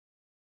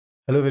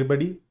Hello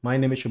everybody, my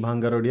name is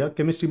Shubhang Garodia,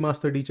 Chemistry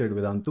Master Teacher at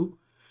Vedantu.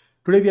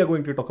 Today we are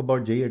going to talk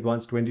about JEE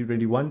Advanced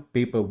 2021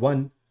 Paper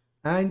 1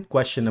 and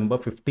question number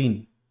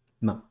 15.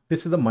 Now,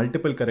 this is a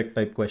multiple correct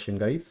type question,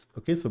 guys.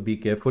 Okay, so be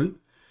careful.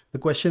 The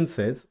question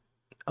says,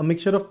 a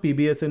mixture of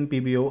PBS and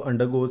PBO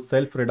undergoes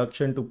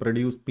self-reduction to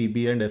produce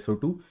PB and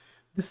SO2.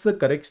 This is a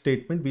correct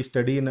statement. We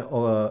study in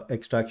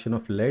extraction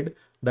of lead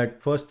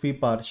that first we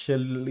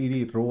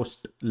partially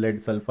roast lead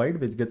sulfide,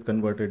 which gets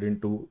converted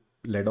into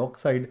lead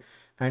oxide,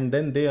 and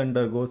then they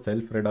undergo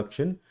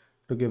self-reduction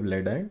to give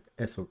lead and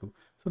SO2.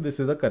 So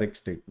this is a correct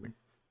statement.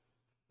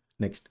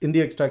 Next, in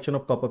the extraction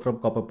of copper from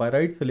copper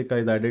pyrite, silica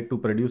is added to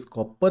produce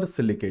copper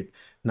silicate.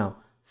 Now,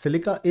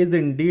 silica is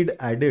indeed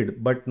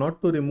added, but not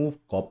to remove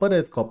copper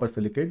as copper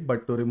silicate,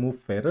 but to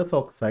remove ferrous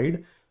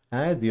oxide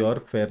as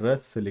your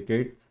ferrous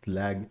silicate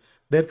slag.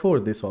 Therefore,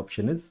 this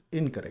option is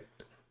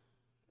incorrect.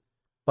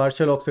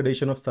 Partial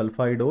oxidation of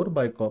sulfide ore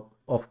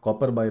of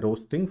copper by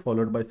roasting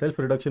followed by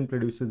self-reduction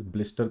produces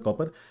blister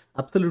copper.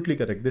 Absolutely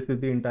correct. This is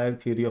the entire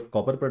theory of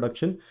copper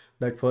production,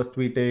 that first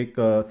we take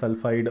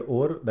sulfide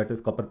ore, that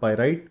is copper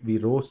pyrite, we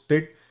roast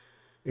it,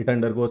 it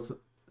undergoes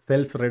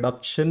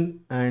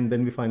self-reduction, and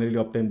then we finally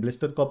obtain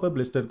blister copper.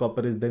 Blister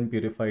copper is then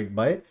purified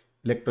by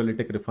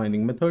electrolytic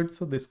refining method.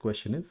 So this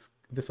option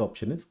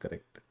is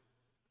correct.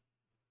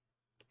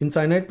 In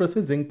cyanide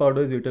process, zinc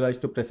powder is utilized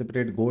to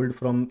precipitate gold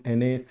from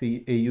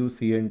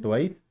NaCAuCN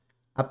twice.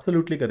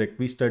 Absolutely correct.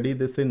 We study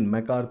this in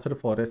MacArthur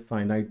Forest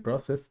cyanide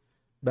process,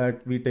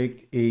 that we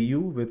take Au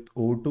with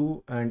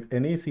O2 and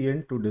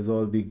NaCN to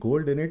dissolve the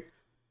gold in it,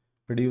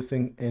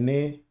 producing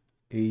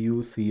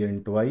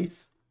NaAuCN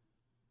twice,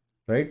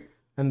 right?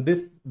 And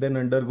this then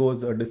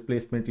undergoes a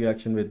displacement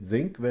reaction with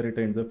zinc, where it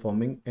ends up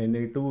forming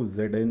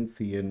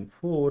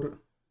Na2ZnCN4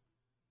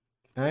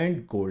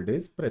 and gold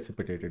is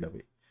precipitated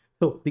away.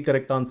 So the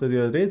correct answer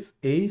here is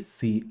A,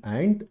 C,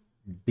 and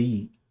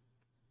D.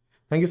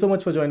 Thank you so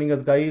much for joining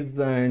us, guys,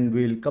 and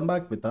we'll come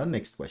back with our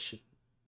next question.